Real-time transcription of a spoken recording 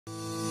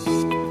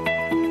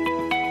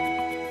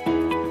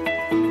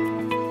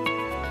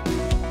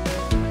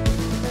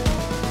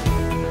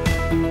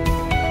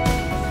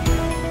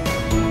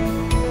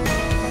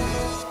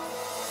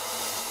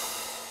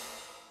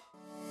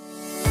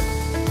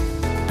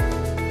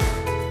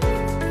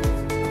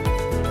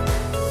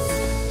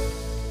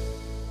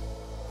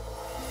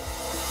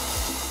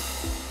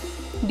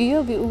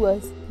Dear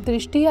viewers,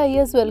 Drishti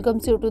IAS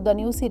welcomes you to the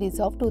new series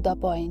of To The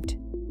Point.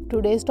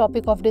 Today's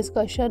topic of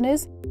discussion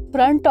is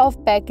front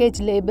of package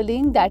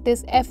labeling, that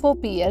is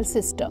FOPL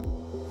system.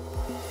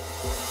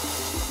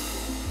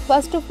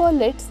 First of all,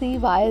 let's see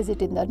why is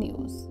it in the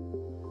news.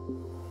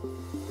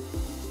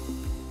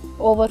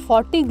 Over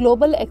 40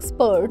 global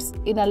experts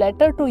in a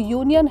letter to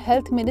Union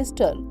Health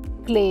Minister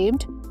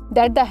claimed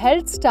that the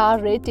Health Star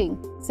Rating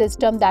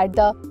system that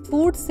the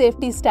Food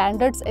Safety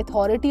Standards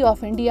Authority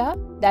of India,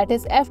 that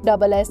is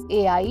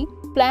FSSAI,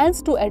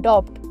 plans to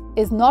adopt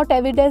is not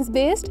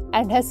evidence-based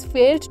and has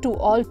failed to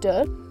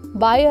alter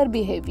buyer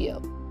behavior.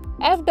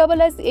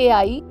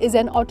 FSSAI is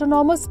an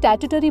autonomous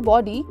statutory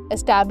body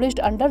established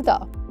under the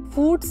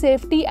Food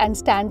Safety and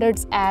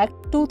Standards Act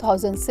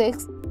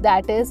 2006,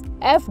 that is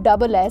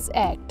FSS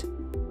Act.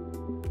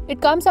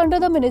 It comes under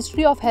the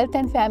Ministry of Health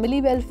and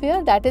Family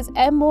Welfare, that is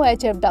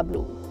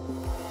MOHFW.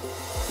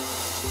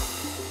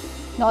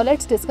 Now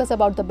let's discuss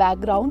about the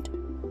background.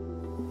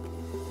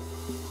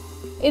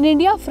 In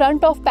India,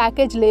 front of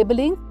package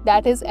labeling,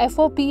 that is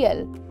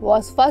FOPL,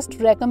 was first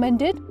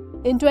recommended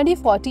in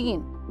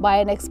 2014 by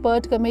an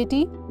expert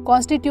committee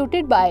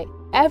constituted by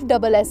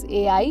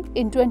FSSAI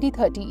in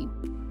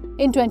 2013.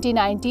 In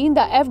 2019,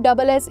 the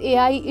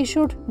FSSAI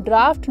issued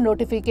draft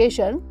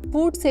notification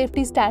Food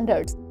Safety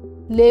Standards,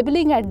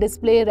 Labeling and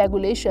Display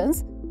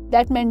Regulations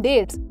that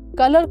mandates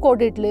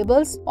color-coded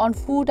labels on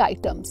food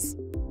items.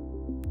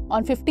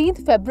 On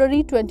 15th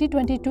February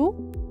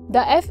 2022, the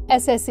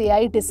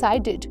FSSAI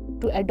decided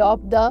to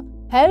adopt the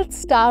Health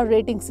Star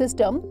Rating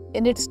system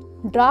in its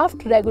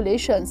draft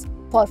regulations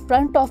for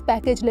front of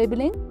package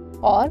labeling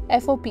or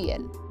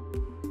FOPL.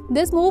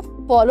 This move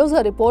follows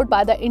a report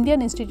by the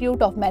Indian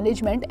Institute of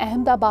Management,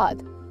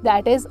 Ahmedabad,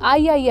 that is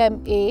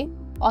IIMA,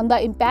 on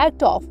the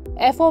impact of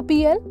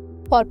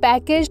FOPL for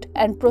packaged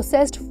and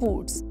processed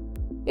foods.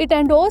 It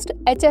endorsed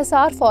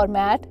HSR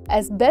format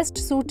as best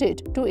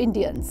suited to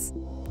Indians.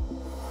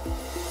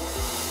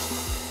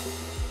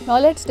 Now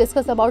let's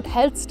discuss about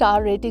Health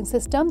Star Rating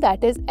system,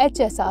 that is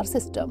HSR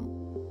system.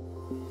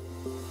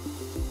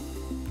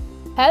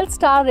 Health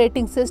Star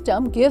Rating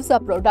system gives a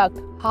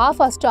product half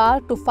a star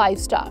to 5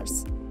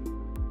 stars.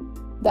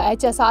 The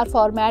HSR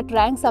format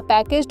ranks a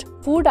packaged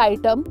food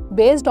item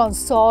based on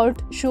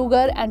salt,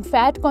 sugar and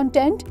fat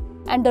content,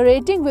 and the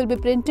rating will be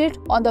printed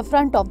on the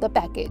front of the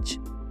package.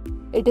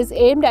 It is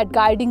aimed at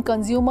guiding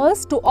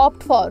consumers to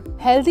opt for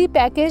healthy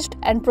packaged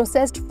and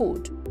processed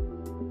food.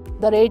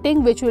 The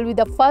rating, which will be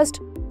the first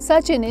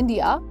such in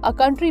India, a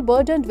country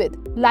burdened with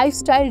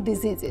lifestyle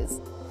diseases.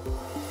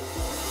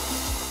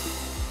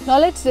 Now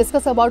let's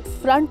discuss about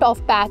front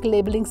of pack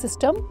labeling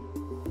system.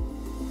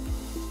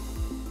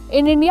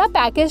 In India,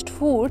 packaged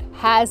food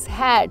has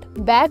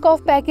had back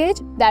of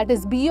package, that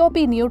is BOP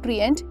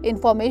nutrient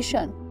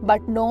information,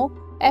 but no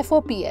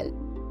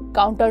FOPL.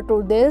 Counter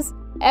to this,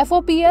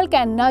 FOPL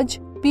can nudge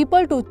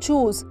people to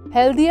choose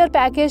healthier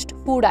packaged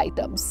food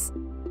items.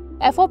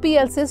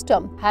 FOPL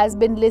system has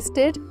been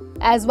listed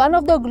as one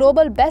of the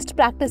global best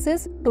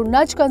practices to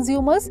nudge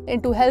consumers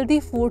into healthy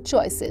food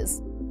choices.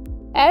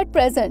 At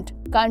present,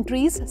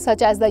 countries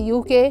such as the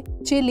UK,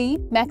 Chile,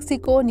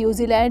 Mexico, New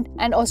Zealand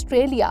and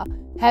Australia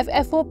have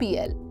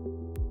FOPL.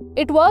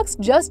 It works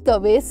just the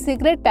way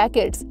cigarette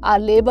packets are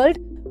labelled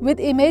with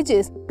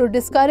images to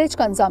discourage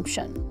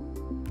consumption.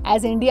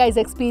 As India is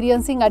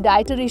experiencing a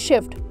dietary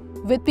shift,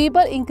 with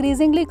people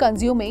increasingly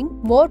consuming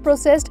more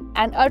processed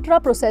and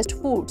ultra-processed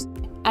foods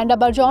and a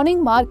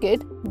burgeoning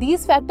market,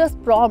 these factors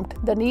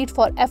prompt the need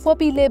for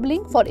FOP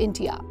labeling for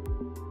India.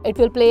 It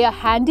will play a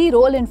handy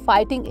role in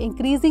fighting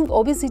increasing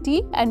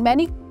obesity and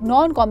many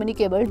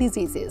non-communicable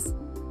diseases.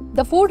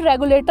 The food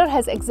regulator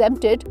has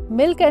exempted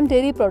milk and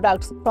dairy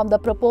products from the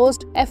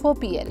proposed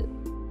FOPL.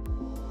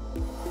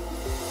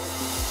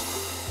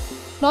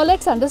 Now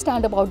let's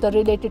understand about the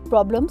related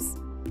problems.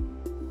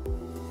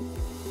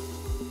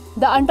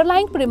 The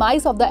underlying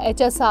premise of the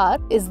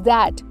HSR is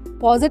that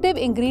positive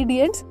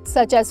ingredients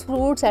such as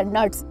fruits and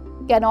nuts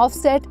can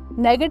offset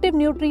negative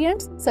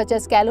nutrients such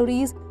as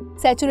calories,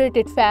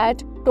 saturated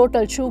fat,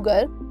 total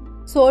sugar,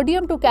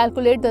 sodium to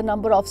calculate the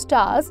number of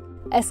stars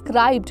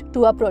ascribed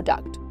to a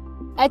product.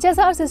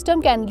 HSR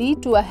system can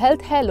lead to a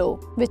health halo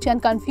which can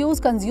confuse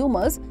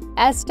consumers,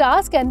 as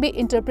stars can be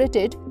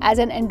interpreted as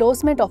an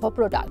endorsement of a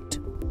product.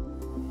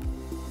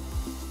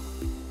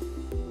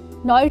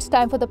 Now it's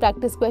time for the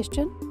practice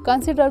question.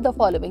 Consider the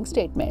following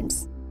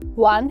statements.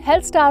 1.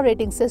 Health Star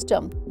Rating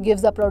system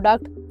gives a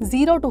product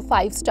 0 to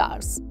 5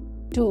 stars.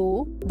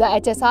 2. The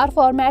HSR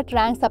format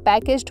ranks a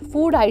packaged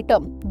food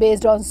item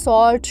based on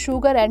salt,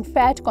 sugar and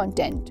fat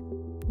content.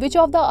 Which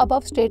of the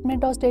above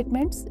statement or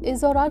statements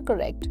is or are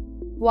correct?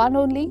 1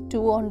 only,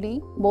 2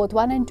 only, both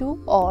 1 and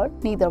 2, or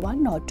neither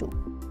 1 nor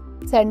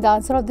 2? Send the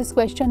answer of this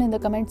question in the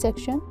comment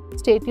section.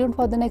 Stay tuned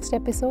for the next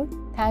episode.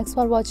 Thanks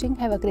for watching.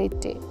 Have a great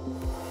day.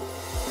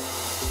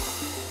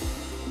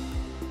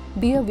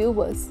 Dear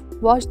viewers,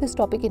 watch this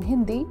topic in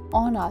Hindi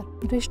on our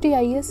Drishti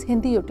IAS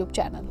Hindi YouTube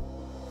channel.